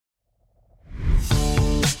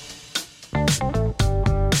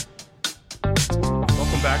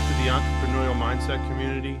the Entrepreneurial Mindset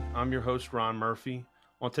Community. I'm your host, Ron Murphy.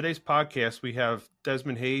 On today's podcast, we have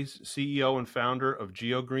Desmond Hayes, CEO and founder of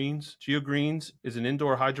GeoGreens. GeoGreens is an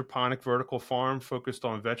indoor hydroponic vertical farm focused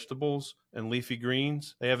on vegetables and leafy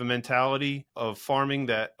greens. They have a mentality of farming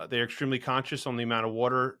that they're extremely conscious on the amount of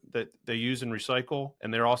water that they use and recycle,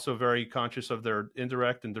 and they're also very conscious of their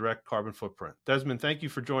indirect and direct carbon footprint. Desmond, thank you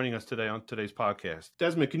for joining us today on today's podcast.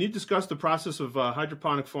 Desmond, can you discuss the process of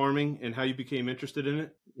hydroponic farming and how you became interested in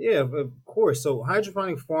it? Yeah, of course. So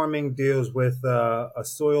hydroponic farming deals with a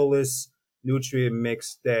soilless nutrient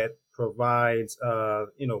mix that provides,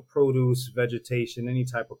 produce, vegetation, any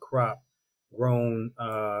type of crop grown,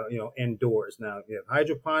 indoors. Now you have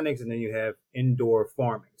hydroponics and then you have indoor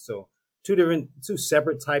farming. So two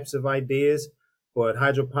separate types of ideas, but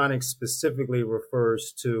hydroponics specifically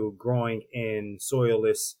refers to growing in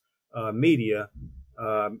soilless media.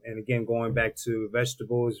 And again, going back to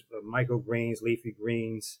vegetables, microgreens, leafy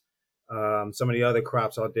greens, some of the other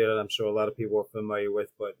crops out there that I'm sure a lot of people are familiar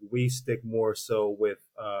with, but we stick more so with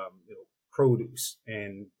produce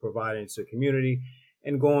and providing to the community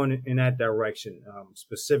and going in that direction,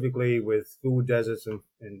 specifically with food deserts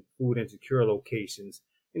and food insecure locations,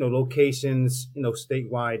 locations,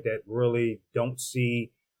 statewide that really don't see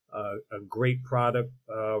a great product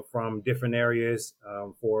from different areas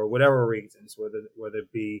for whatever reasons, whether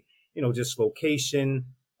it be just location,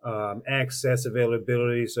 access,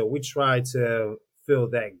 availability. So we try to fill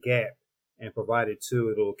that gap and provide it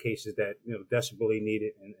to the locations that desperately need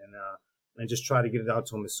it, and just try to get it out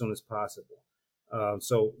to them as soon as possible.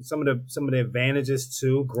 So some of the advantages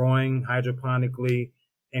to growing hydroponically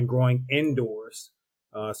and growing indoors.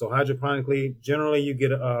 So hydroponically, generally you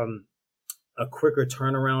get a quicker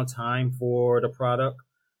turnaround time for the product.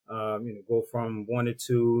 Go from 1 to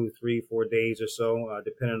 2, 3, 4 days or so,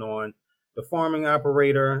 depending on the farming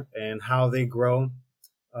operator and how they grow.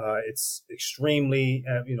 It's extremely,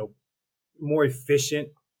 more efficient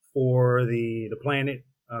for the planet,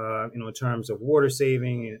 in terms of water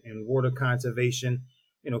saving and water conservation,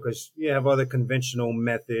 because you have other conventional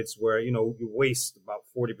methods where, you waste about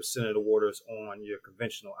 40% of the waters on your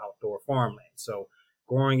conventional outdoor farmland. So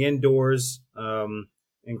growing indoors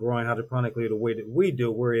and growing hydroponically the way that we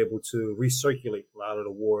do, we're able to recirculate a lot of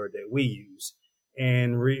the water that we use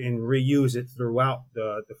and reuse it throughout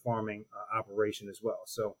the farming operation as well.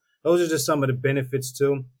 So those are just some of the benefits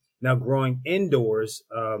too. Now, growing indoors,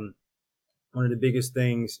 one of the biggest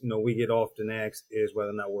things we get often asked is whether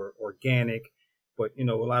or not we're organic. But a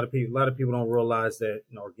lot of people don't realize that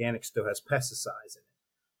organic still has pesticides in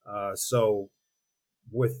it. So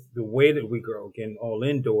with the way that we grow, again, all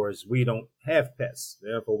indoors, we don't have pests.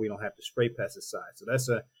 Therefore, we don't have to spray pesticides. So that's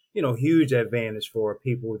a, huge advantage for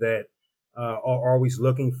people that are always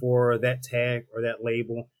looking for that tag or that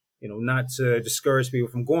label, not to discourage people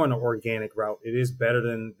from going the organic route. It is better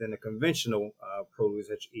than the conventional produce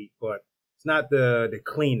that you eat, but it's not the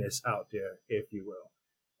cleanest out there, if you will.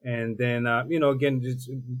 And then, again, just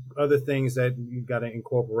other things that you got to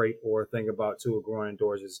incorporate or think about too, growing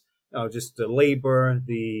indoors is, just the labor,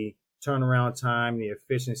 the turnaround time, the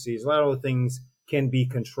efficiencies. A lot of things can be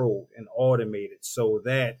controlled and automated so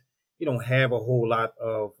that you don't have a whole lot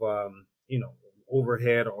of,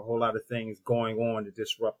 overhead or a whole lot of things going on to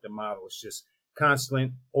disrupt the model. It's just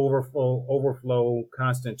constant overflow,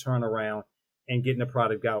 constant turnaround, and getting the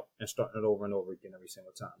product out and starting it over and over again every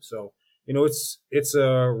single time. So, it's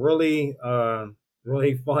a really,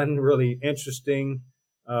 really fun, really interesting,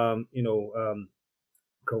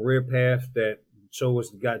 career path that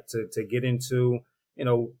got to get into,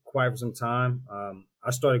 quite for some time.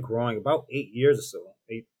 I started growing about 8 years or so,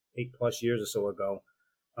 eight plus years or so ago.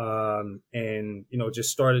 And,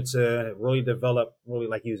 just started to really develop, really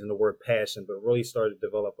like using the word passion, but really started to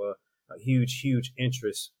develop a huge, huge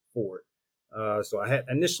interest for it. So I had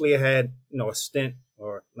a stint,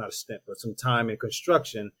 or not a stint, but some time in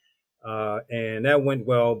construction. And that went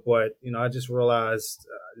well, but, I just realized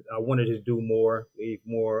I wanted to do more, leave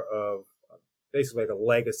more of basically like a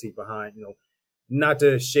legacy behind, not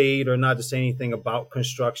to shade or not to say anything about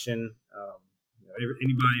construction.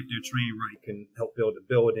 Anybody, if they're trained right, can help build a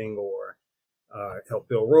building or help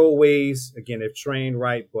build roadways. Again, if trained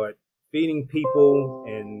right, but feeding people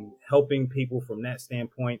and helping people from that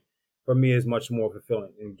standpoint, for me, is much more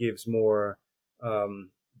fulfilling and gives more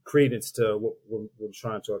credence to what we're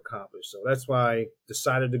trying to accomplish. So that's why I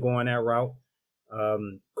decided to go on that route.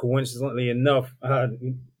 Coincidentally enough,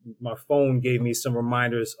 my phone gave me some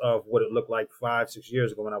reminders of what it looked like 5-6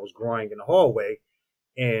 years ago when I was growing in the hallway,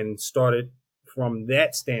 and started from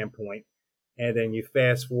that standpoint. And then you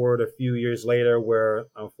fast forward a few years later where,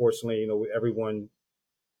 unfortunately, everyone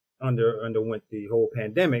underwent the whole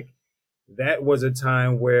pandemic, that was a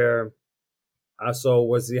time where I saw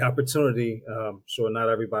was the opportunity. Sure, not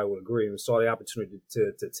everybody would agree. We saw the opportunity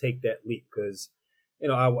to take that leap because,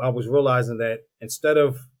 I was realizing that instead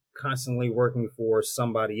of constantly working for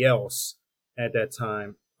somebody else at that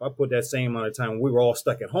time, if I put that same amount of time, we were all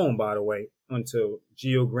stuck at home, by the way, until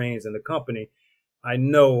GeoGreens and the company, I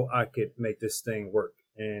know I could make this thing work.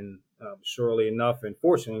 And surely enough, and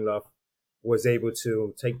fortunately enough, was able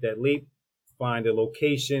to take that leap, find a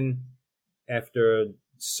location after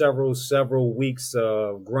several weeks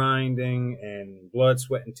of grinding and blood,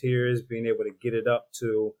 sweat, and tears, being able to get it up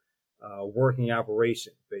to working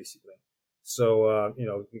operation, basically. So,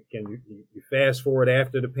 again, you fast forward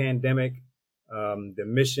after the pandemic, the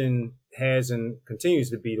mission has and continues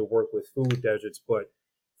to be to work with food deserts, but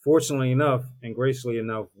fortunately enough and gracefully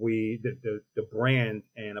enough, the brand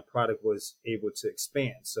and a product was able to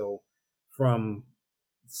expand. So from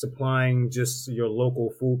supplying just your local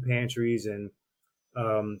food pantries and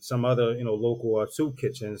some other, local soup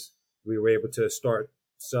kitchens, we were able to start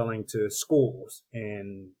selling to schools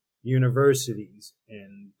and universities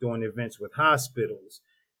and doing events with hospitals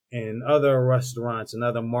and other restaurants and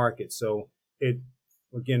other markets. So it,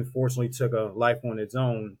 again, fortunately took a life on its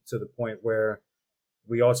own to the point where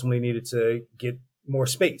we ultimately needed to get more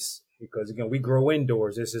space because, again, we grow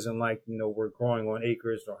indoors. This isn't like, we're growing on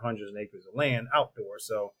acres or hundreds of acres of land outdoors.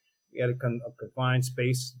 So we had a confined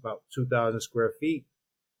space, about 2,000 square feet.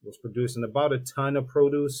 Was producing about a ton of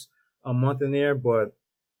produce a month in there. But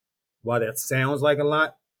while that sounds like a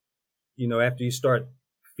lot, after you start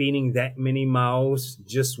feeding that many mouths,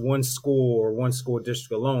 just one school or one school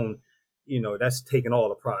district alone, that's taking all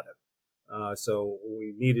the product. So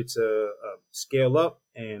we needed to scale up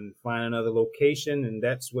and find another location. And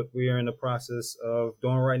that's what we are in the process of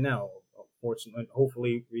doing right now. Fortunately,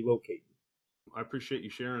 hopefully relocating. I appreciate you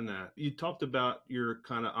sharing that. You talked about your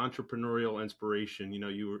kind of entrepreneurial inspiration.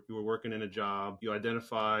 You were working in a job, you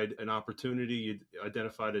identified an opportunity, you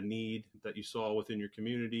identified a need that you saw within your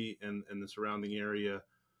community and the surrounding area.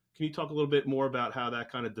 Can you talk a little bit more about how that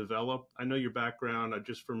kind of developed? I know your background,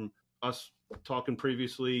 just from us talking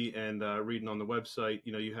previously and reading on the website,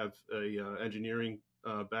 you have a engineering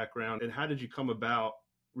background. And how did you come about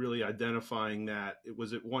really identifying that?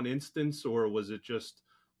 Was it one instance, or was it just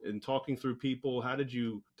in talking through people? How did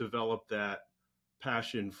you develop that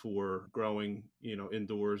passion for growing,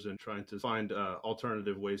 indoors and trying to find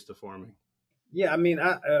alternative ways to farming? Yeah, I mean,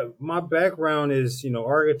 my background is,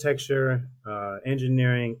 architecture,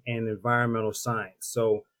 engineering, and environmental science.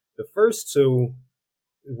 So the first two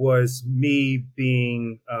was me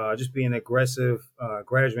being just being aggressive,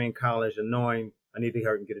 graduating college and knowing I need to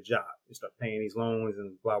hurry and get a job and start paying these loans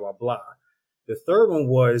and blah, blah, blah. The third one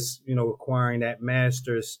was, acquiring that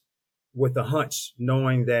master's with a hunch,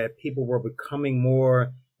 knowing that people were becoming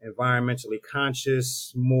more environmentally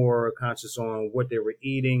conscious, more conscious on what they were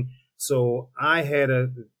eating. So I had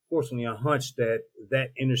fortunately a hunch that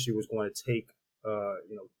industry was going to take,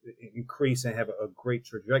 increase and have a great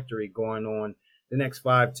trajectory going on the next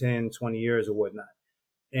 5, 10, 20 years or whatnot.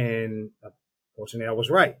 And fortunately I was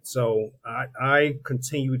right. So I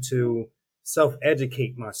continue to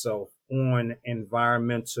self-educate myself on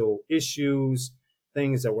environmental issues,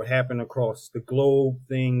 things that were happening across the globe,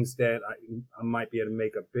 things that I might be able to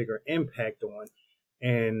make a bigger impact on.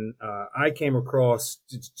 And I came across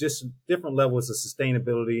just different levels of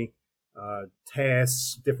sustainability,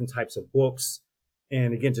 tasks, different types of books.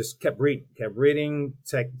 And again, just kept reading,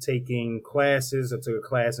 taking classes. I took a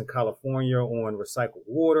class in California on recycled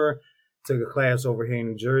water, took a class over here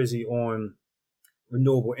in New Jersey on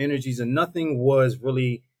renewable energies, and nothing was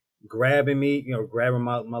really grabbing me, grabbing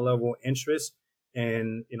my level of interest.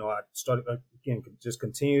 And, I started, again, just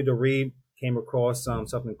continued to read, came across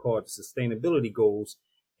something called sustainability goals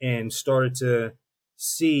and started to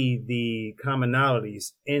see the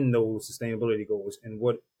commonalities in those sustainability goals. And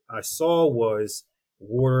what I saw was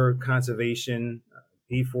water conservation,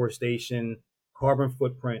 deforestation, carbon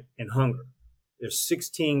footprint, and hunger. There's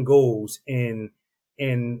 16 goals, and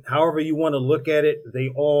however you want to look at it, they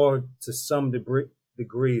all, to some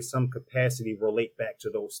degree, some capacity, relate back to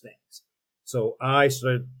those things. So I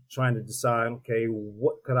started trying to decide, okay,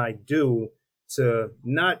 what could I do to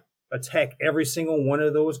not attack every single one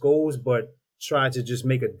of those goals, but try to just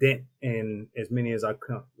make a dent in as many as I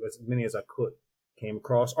could. Came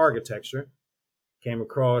across architecture, came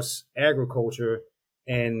across agriculture,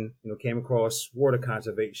 and came across water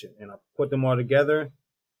conservation, and I put them all together,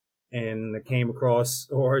 and I came across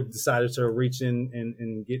or decided to reach in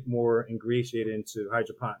and get more ingratiated into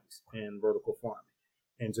hydroponics and vertical farming.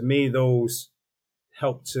 And to me, those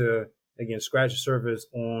help to again, scratch the surface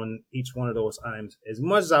on each one of those items as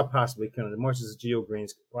much as I possibly can, as much as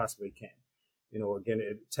GeoGreens possibly can. Again,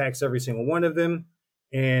 it attacks every single one of them,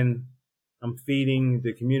 and I'm feeding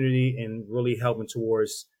the community and really helping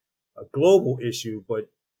towards a global issue, but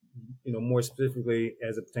more specifically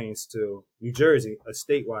as it pertains to New Jersey, a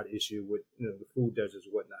statewide issue with the food deserts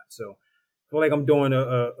and whatnot. So I feel like I'm doing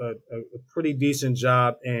a pretty decent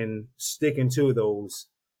job and sticking to those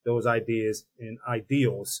ideas and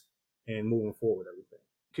ideals and moving forward everything.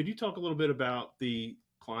 Could you talk a little bit about the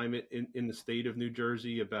climate in the state of New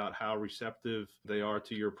Jersey, about how receptive they are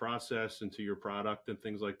to your process and to your product and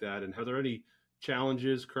things like that? And are there any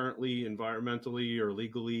challenges currently environmentally or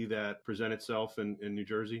legally that present itself in New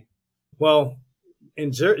Jersey? Well,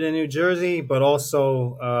 in New Jersey, but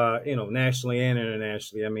also nationally and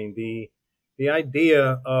internationally. I mean, the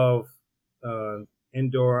idea of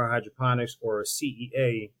indoor hydroponics, or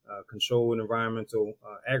CEA, controlled environmental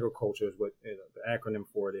agriculture, is what the acronym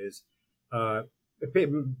for it is. A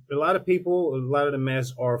lot of people, a lot of the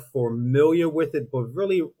mass are familiar with it, but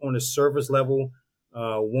really on a surface level,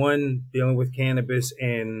 one, dealing with cannabis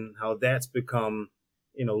and how that's become,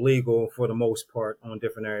 legal for the most part on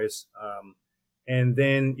different areas. And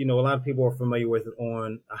then, a lot of people are familiar with it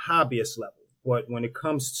on a hobbyist level. But when it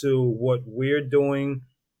comes to what we're doing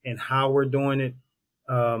and how we're doing it,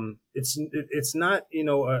 it's not,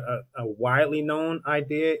 a widely known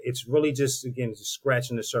idea. It's really just, again, just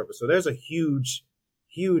scratching the surface. So there's a huge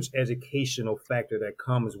educational factor that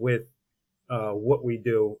comes with what we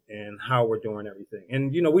do and how we're doing everything.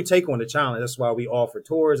 And, we take on the challenge. That's why we offer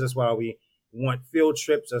tours. That's why we want field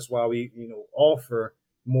trips. That's why we, offer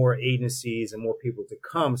more agencies and more people to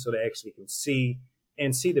come so they actually can see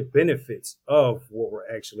the benefits of what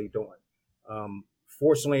we're actually doing.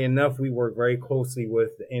 Fortunately enough, we work very closely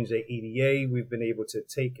with the NJEDA. We've been able to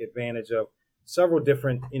take advantage of several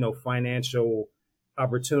different, financial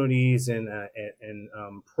opportunities and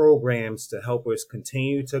programs to help us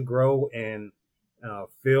continue to grow and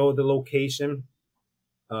fill the location.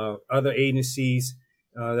 Other agencies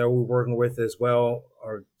that we're working with as well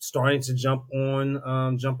are starting to jump on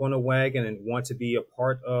a wagon and want to be a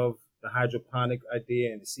part of the hydroponic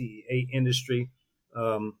idea and the CEA industry.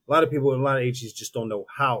 A lot of people, a lot of agencies just don't know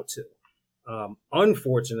how to.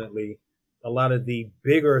 Unfortunately, a lot of the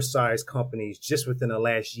bigger size companies just within the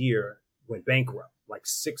last year went bankrupt. Like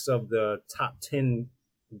 6 of the top 10,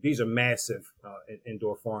 these are massive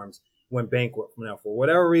indoor farms, went bankrupt. Now, for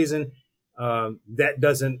whatever reason, that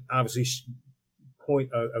doesn't obviously point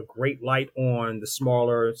a great light on the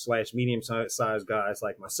smaller / medium sized guys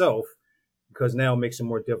like myself, because now it makes it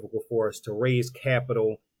more difficult for us to raise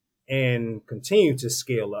capital and continue to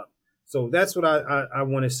scale up. So that's what I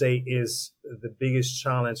want to say is the biggest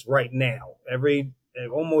challenge right now.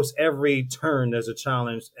 Almost every turn, there's a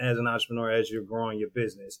challenge as an entrepreneur as you're growing your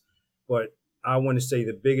business. But I want to say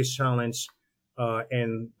the biggest challenge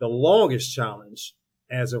and the longest challenge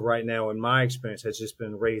as of right now, in my experience, has just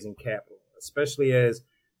been raising capital, especially as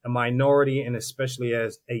a minority and especially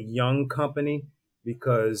as a young company,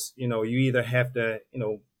 because, you either have to,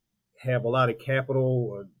 have a lot of capital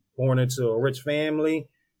or born into a rich family,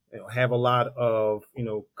 have a lot of,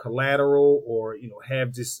 collateral, or,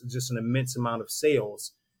 have just an immense amount of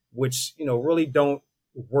sales, which, really don't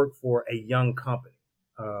work for a young company.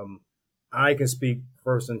 I can speak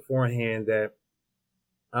first and forehand that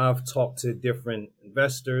I've talked to different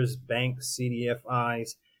investors, banks,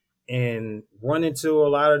 CDFIs, and run into a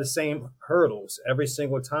lot of the same hurdles every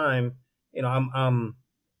single time. I'm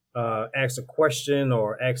asked a question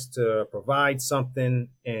or asked to provide something,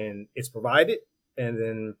 and it's provided, and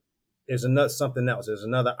then there's something else. There's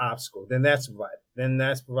another obstacle. Then that's provided. Then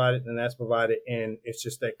that's provided. Then that's provided, and it's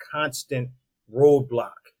just that constant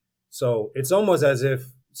roadblock. So it's almost as if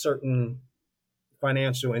certain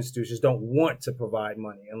financial institutions don't want to provide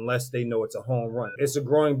money unless they know it's a home run. It's a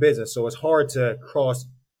growing business, so it's hard to cross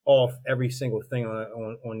off every single thing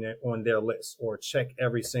on their list, or check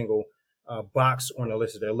every single box on the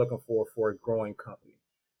list that they're looking for a growing company.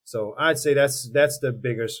 So I'd say that's the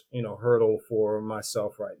biggest hurdle for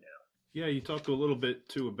myself right now. Yeah, you talked a little bit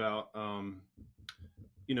too about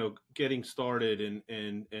getting started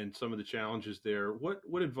and some of the challenges there.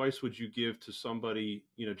 What advice would you give to somebody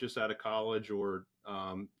just out of college, or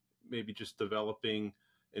maybe just developing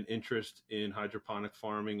an interest in hydroponic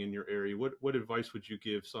farming in your area? What advice would you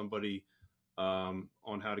give somebody on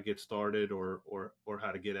how to get started, or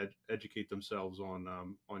how to educate themselves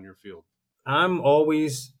on your field? I'm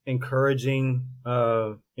always encouraging,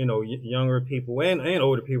 younger people and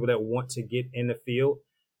older people that want to get in the field.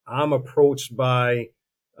 I'm approached by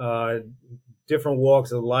different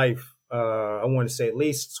walks of life I want to say at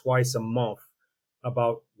least twice a month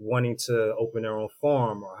about wanting to open their own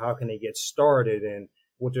farm or how can they get started and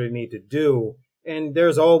what do they need to do. And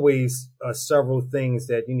there's always several things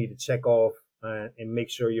that you need to check off and make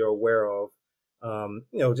sure you're aware of.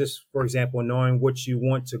 Just for example, knowing what you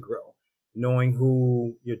want to grow, knowing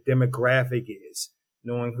who your demographic is,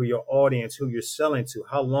 knowing who your audience, who you're selling to,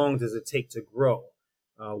 how long does it take to grow,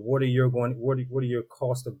 what are your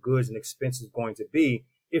cost of goods and expenses going to be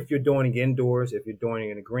if you're doing it indoors, if you're doing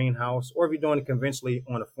it in a greenhouse, or if you're doing it conventionally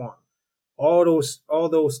on a farm. All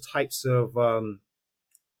those types of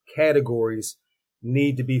categories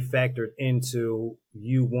need to be factored into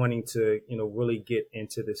you wanting to, really get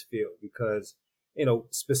into this field because,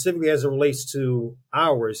 specifically as it relates to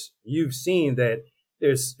ours, you've seen that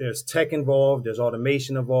there's tech involved, there's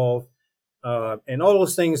automation involved, and all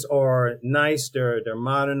those things are nice. They're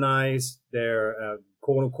modernized. They're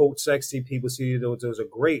quote unquote sexy. People see those are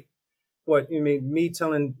great. But me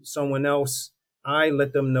telling someone else, I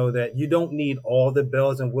let them know that you don't need all the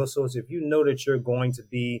bells and whistles. If you know that you're going to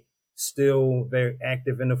be still very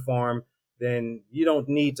active in the farm, then you don't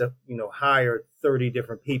need to, hire 30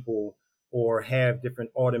 different people or have different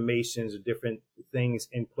automations or different things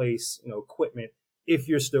in place, equipment, if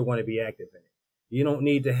you're still going to be active in it. You don't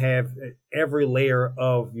need to have every layer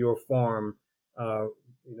of your farm,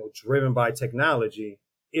 driven by technology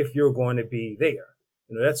if you're going to be there.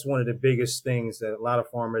 That's one of the biggest things that a lot of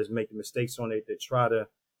farmers make the mistakes on. They try to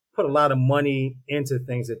put a lot of money into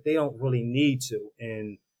things that they don't really need to.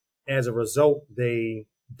 And as a result, they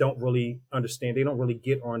don't really understand. They don't really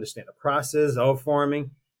get or understand the process of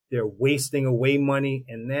farming. They're wasting away money.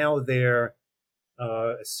 And now they're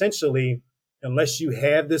essentially, unless you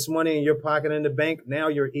have this money in your pocket in the bank, now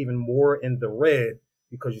you're even more in the red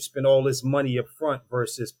because you spend all this money up front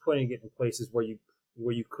versus putting it in places where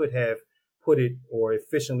you could have put it or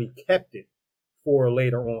efficiently kept it for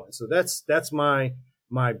later on. So that's my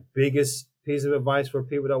biggest piece of advice for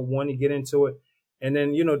people that want to get into it. And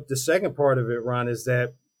then, the second part of it, Ron, is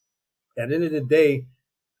that at the end of the day,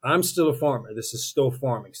 I'm still a farmer. This is still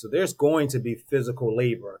farming. So there's going to be physical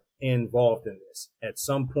labor involved in this at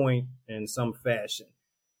some point in some fashion.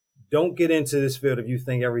 Don't get into this field if you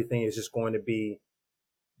think everything is just going to be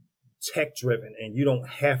tech driven and you don't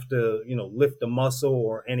have to, lift the muscle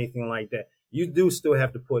or anything like that. You do still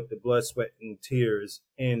have to put the blood, sweat, and tears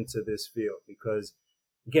into this field because,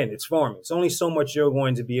 again, it's farming. It's only so much you're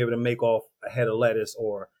going to be able to make off a head of lettuce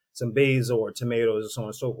or some basil or tomatoes and so on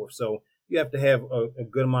and so forth. So you have to have a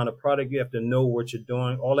good amount of product. You have to know what you're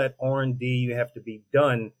doing. All that R&D you have to be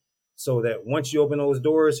done so that once you open those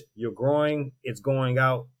doors, you're growing, it's going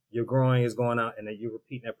out, you're growing, it's going out, and then you're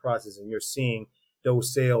repeating that process and you're seeing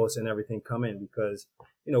those sales and everything come in because,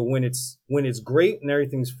 when it's great and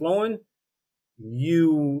everything's flowing,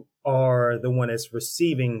 you are the one that's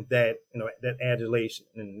receiving that, that adulation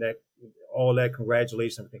and that all that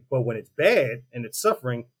congratulations and everything. But when it's bad and it's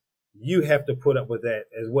suffering, you have to put up with that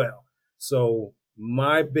as well. So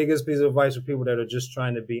my biggest piece of advice for people that are just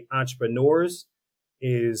trying to be entrepreneurs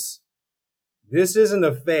is this isn't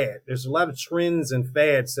a fad. There's a lot of trends and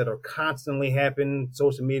fads that are constantly happening,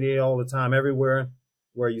 social media all the time, everywhere,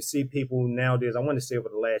 where you see people nowadays, I want to say over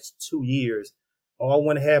the last 2 years, oh, I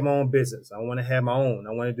want to have my own business. I want to have my own.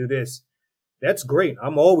 I want to do this. That's great.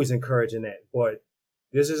 I'm always encouraging that. But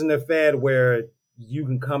this isn't a fad where you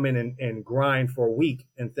can come in and grind for a week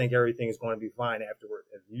and think everything is going to be fine afterward.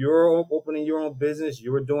 If you're opening your own business,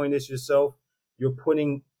 you're doing this yourself, you're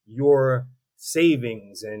putting your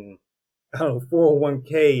savings and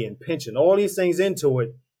 401k and pension, all these things into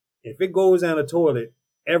it. If it goes down the toilet,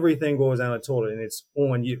 everything goes down the toilet and it's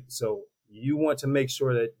on you. So you want to make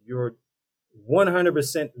sure that you're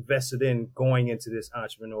 100% vested in going into this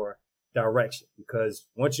entrepreneur direction because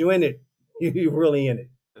once you're in it, you're really in it.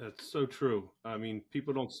 That's so true. I mean,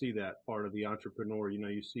 people don't see that part of the entrepreneur.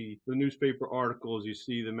 You see the newspaper articles, you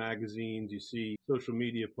see the magazines, you see social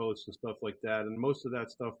media posts and stuff like that. And most of that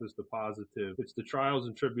stuff is the positive. It's the trials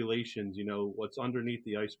and tribulations, what's underneath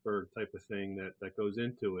the iceberg type of thing that goes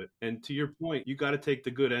into it. And to your point, you got to take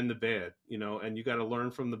the good and the bad, and you got to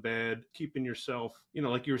learn from the bad, keeping yourself,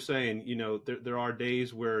 like you were saying, there are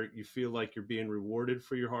days where you feel like you're being rewarded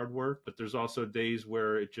for your hard work, but there's also days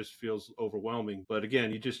where it just feels overwhelming. But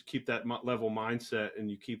again, you just keep that level mindset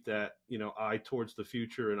and you keep that, eye towards the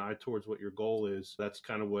future and eye towards what your goal is. That's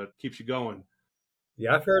kind of what keeps you going.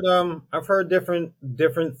 Yeah, I've heard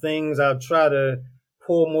different things. I've tried to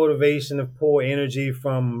pull motivation and pull energy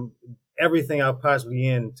from everything I possibly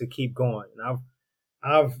can to keep going. And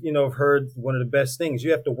I've heard one of the best things.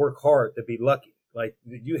 You have to work hard to be lucky. Like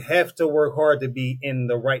you have to work hard to be in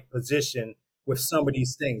the right position with some of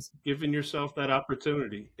these things. Giving yourself that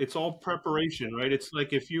opportunity. It's all preparation, right? It's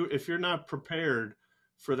like if you're not prepared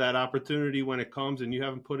for that opportunity when it comes and you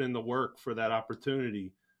haven't put in the work for that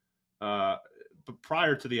opportunity, uh, but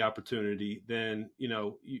prior to the opportunity, then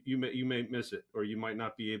you may miss it, or you might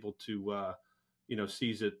not be able to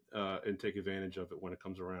seize it and take advantage of it when it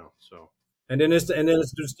comes around. So And then it's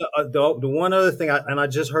just the one other thing, I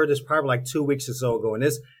just heard this probably like 2 weeks or so ago, and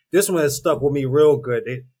this one has stuck with me real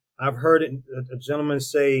good. I've heard a gentleman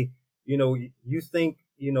say, you think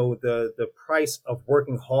the price of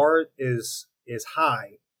working hard is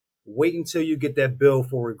high. Wait until you get that bill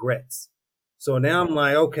for regrets. So now I'm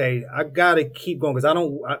like, okay, I gotta keep going because I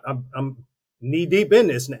don't. I'm knee deep in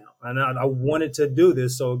this now, and I wanted to do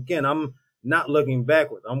this. So again, I'm not looking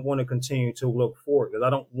backward. I want to continue to look forward because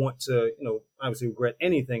I don't want to, obviously regret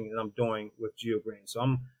anything that I'm doing with GeoGreens. So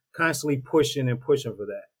I'm constantly pushing and pushing for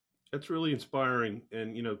that. that's really inspiring.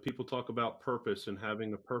 And people talk about purpose and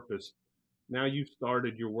having a purpose. Now you've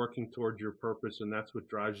started, you're working towards your purpose, and that's what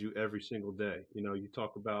drives you every single day. You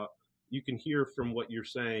talk about, you can hear from what you're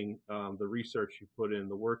saying, the research you put in,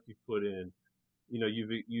 the work you put in.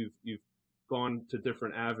 You've gone to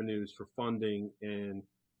different avenues for funding and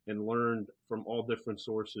learned from all different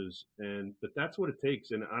sources, and but that's what it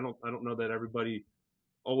takes. And I don't know that everybody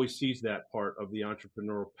always sees that part of the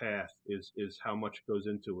entrepreneurial path is how much goes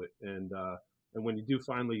into it. And when you do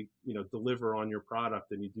finally deliver on your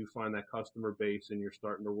product and you do find that customer base and you're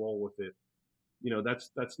starting to roll with it,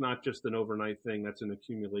 that's not just an overnight thing. That's an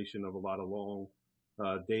accumulation of a lot of long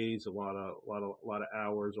days, a lot of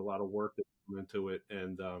hours, a lot of work that come into it.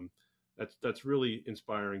 And that's really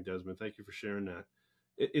inspiring, Desmond. Thank you for sharing that.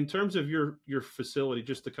 In terms of your facility,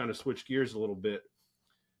 just to kind of switch gears a little bit,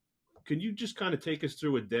 can you just kind of take us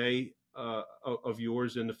through a day of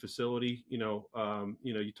yours in the facility?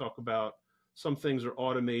 You talk about some things are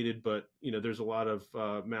automated, but there's a lot of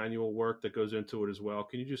manual work that goes into it as well.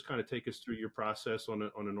 Can you just kind of take us through your process on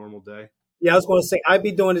a normal day? Yeah, I was going to say I'd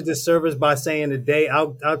be doing a disservice by saying today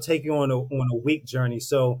I'll take you on a week journey.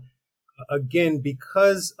 So again,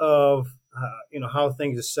 because of how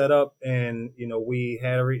things are set up, and we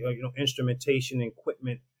had instrumentation and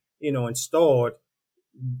equipment installed,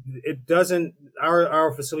 it doesn't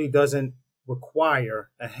our facility doesn't require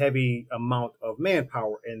a heavy amount of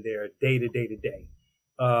manpower in there day to day to day.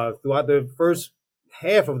 Throughout the first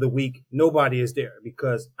half of the week, nobody is there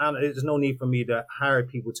because there's no need for me to hire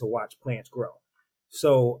people to watch plants grow.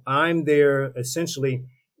 So I'm there essentially,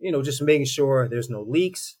 just making sure there's no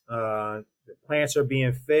leaks. The plants are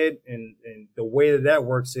being fed, and the way that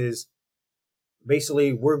works is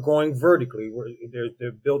basically we're growing vertically.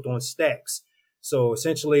 They're built on stacks. So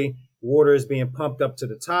essentially, water is being pumped up to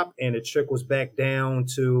the top and it trickles back down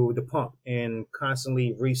to the pump and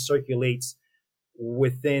constantly recirculates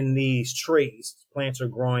within these trays. Plants are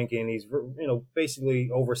growing in these, basically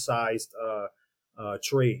oversized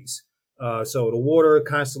trays. So the water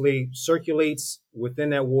constantly circulates. Within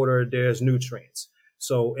that water, there's nutrients.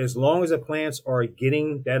 So as long as the plants are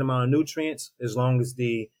getting that amount of nutrients, as long as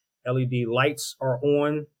the LED lights are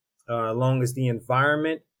on, as long as the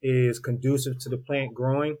environment is conducive to the plant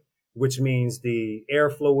growing, which means the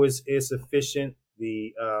airflow is sufficient,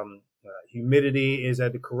 the humidity is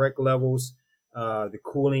at the correct levels, the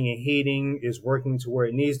cooling and heating is working to where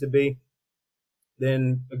it needs to be,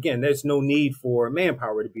 then again, there's no need for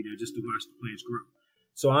manpower to be there just to watch the plants grow.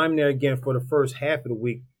 So I'm there again for the first half of the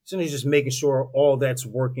week, simply just making sure all that's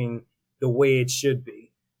working the way it should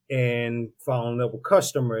be, and following up with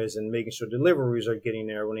customers and making sure deliveries are getting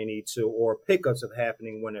there when they need to, or pickups are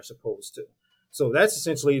happening when they're supposed to. So that's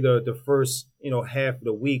essentially the first half of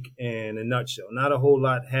the week in a nutshell. Not a whole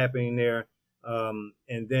lot happening there.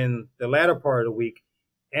 And then the latter part of the week,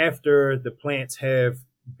 after the plants have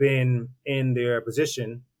been in their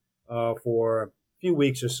position for a few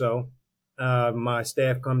weeks or so, my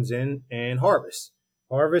staff comes in and harvest,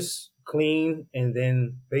 clean, and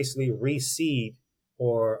then basically reseed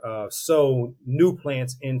or sow new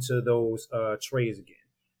plants into those trays again.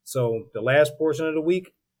 So the last portion of the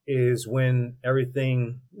week is when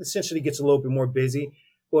everything essentially gets a little bit more busy.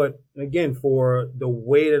 But again, for the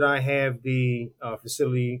way that I have the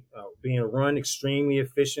facility being run, extremely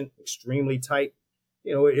efficient, extremely tight,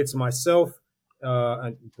 it's myself.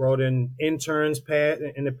 I brought in interns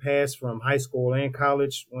in the past from high school and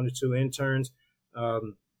college, 1 or 2 interns.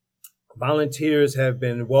 Volunteers have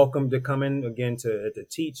been welcome to come in again to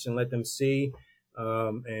teach and let them see.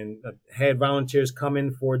 And I've had volunteers come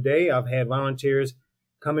in for a day. I've had volunteers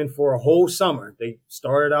come in for a whole summer. They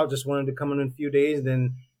started out just wanting to come in a few days.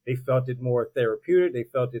 Then they felt it more therapeutic. They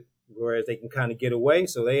felt it whereas they can kind of get away.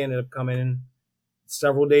 So they ended up coming in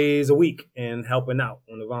several days a week and helping out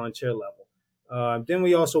on the volunteer level. Then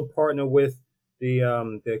we also partner with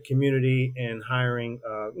the community and hiring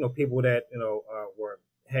people that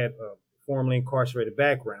had a formerly incarcerated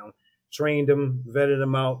background, trained them, vetted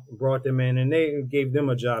them out, brought them in, and they gave them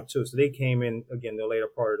a job too. So they came in again the later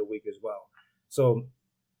part of the week as well. So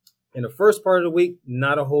in the first part of the week,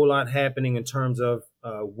 not a whole lot happening in terms of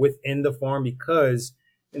within the farm because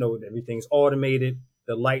everything's automated.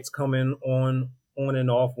 The lights come in on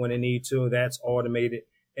and off when they need to. That's automated,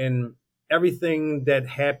 and everything that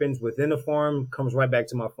happens within the farm comes right back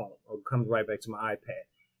to my phone or comes right back to my iPad.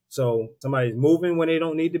 So somebody's moving when they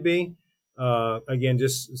don't need to be. Again,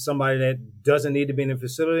 just somebody that doesn't need to be in the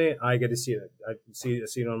facility, I get to see it. I see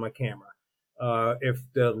it on my camera. If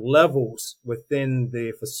the levels within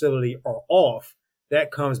the facility are off,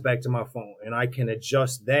 that comes back to my phone, and I can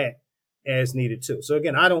adjust that as needed too. So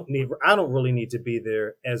again, I don't really need to be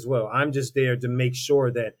there as well. I'm just there to make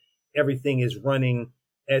sure that everything is running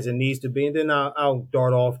as it needs to be, and then I'll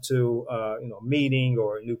dart off to a meeting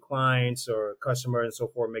or new clients or customer and so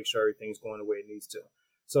forth, make sure everything's going the way it needs to.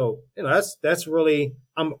 So that's really,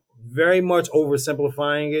 I'm very much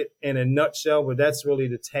oversimplifying it in a nutshell, but that's really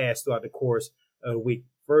the task throughout the course of the week.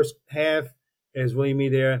 First half is really me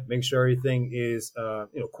there, make sure everything is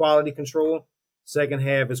quality control. Second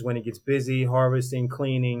half is when it gets busy, harvesting,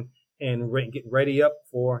 cleaning, and get ready up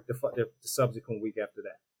for the subsequent week after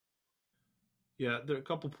that. Yeah, there are a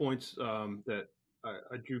couple points that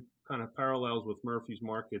I drew kind of parallels with Murphy's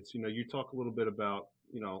Markets. You talk a little bit about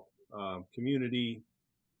community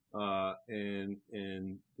and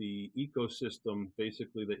the ecosystem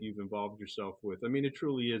basically that you've involved yourself with. I mean, it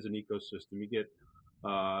truly is an ecosystem. You get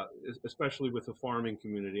especially with the farming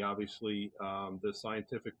community, obviously the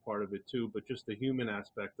scientific part of it too, but just the human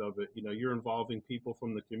aspect of it. You're involving people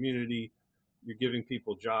from the community, you're giving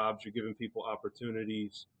people jobs, you're giving people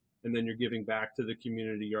opportunities, and then you're giving back to the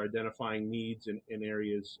community. You're identifying needs in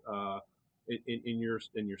areas in your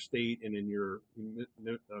state and in your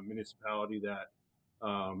municipality that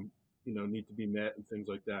need to be met and things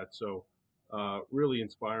like that. So really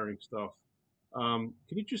inspiring stuff. Can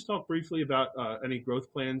you just talk briefly about any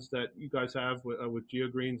growth plans that you guys have with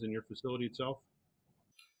GeoGreens and your facility itself?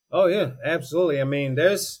 Oh yeah, absolutely. I mean,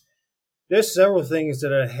 there's several things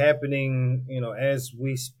that are happening, as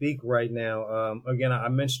we speak right now. Again, I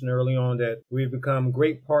mentioned early on that we've become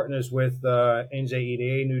great partners with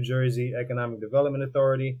NJEDA, New Jersey Economic Development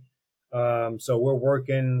Authority. So we're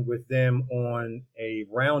working with them on a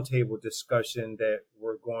roundtable discussion that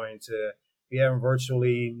we're going to be having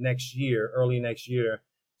virtually early next year,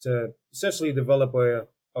 to essentially develop a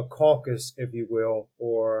caucus, if you will,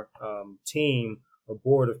 or team or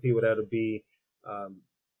board of people that'll be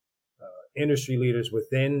industry leaders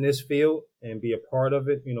within this field and be a part of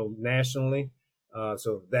it, nationally.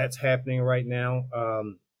 So that's happening right now.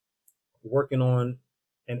 Working on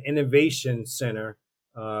an innovation center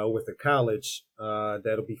with the college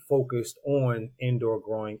that'll be focused on indoor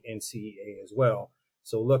growing and CEA as well.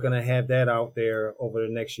 So looking to have that out there over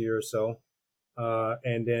the next year or so.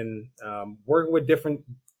 And then working with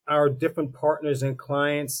our different partners and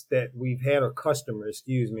clients that we've had, or customers,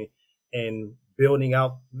 excuse me, and building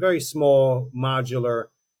out very small modular,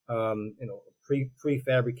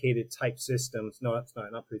 prefabricated type systems. No, it's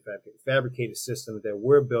not prefabricated, fabricated systems that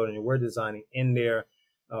we're building and we're designing in their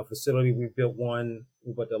facility. We built one,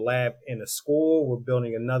 we built a lab in a school. We're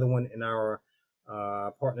building another one in our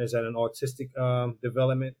partners at an autistic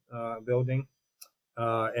development building.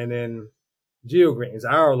 And then GeoGreens,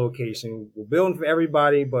 our location, we're building for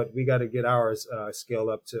everybody, but we got to get ours scaled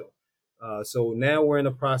up too. So now we're in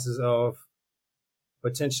the process of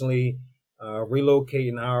potentially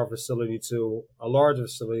relocating our facility to a larger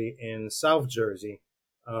facility in South Jersey,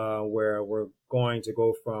 where we're going to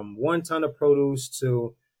go from 1 ton of produce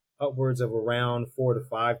to upwards of around 4 to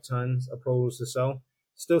 5 tons of produce or so.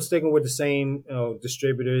 Still sticking with the same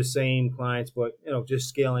distributors, same clients, but just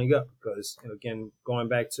scaling up because again, going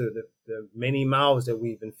back to the many mouths that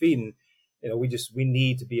we've been feeding, we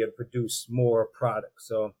need to be able to produce more products.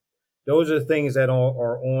 So those are the things that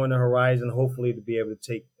are on the horizon, hopefully to be able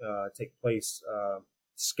to take place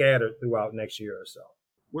scattered throughout next year or so.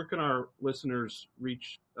 Where can our listeners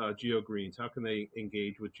reach GeoGreens? How can they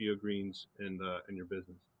engage with GeoGreens and your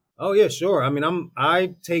business? Oh yeah, sure. I mean,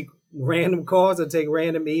 I take random calls, I take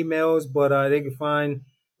random emails, but they can find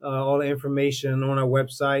all the information on our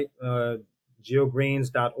website,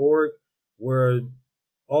 geogreens.org. We're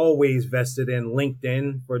always vested in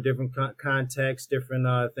LinkedIn for different contexts,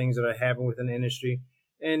 different things that are happening within the industry,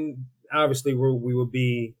 and obviously we will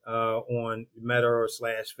be on Meta or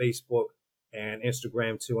 / Facebook and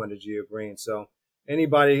Instagram too under GeoGreens. So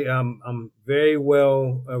anybody, I'm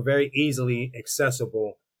very easily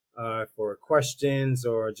accessible for questions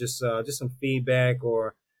or just some feedback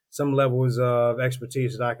or some levels of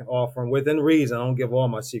expertise that I can offer. And within reason, I don't give all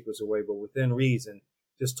my secrets away, but within reason,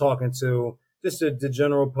 just talking to just the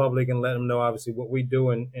general public and let them know obviously what we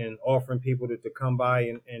do and offering people to come by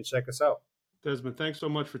and check us out. Desmond, thanks so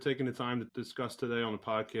much for taking the time to discuss today on the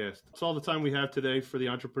podcast. That's all the time we have today for the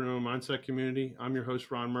Entrepreneurial Mindset Community. I'm your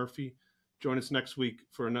host, Ron Murphy. Join us next week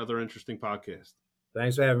for another interesting podcast.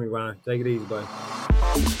 Thanks for having me, Ron. Take it easy, buddy.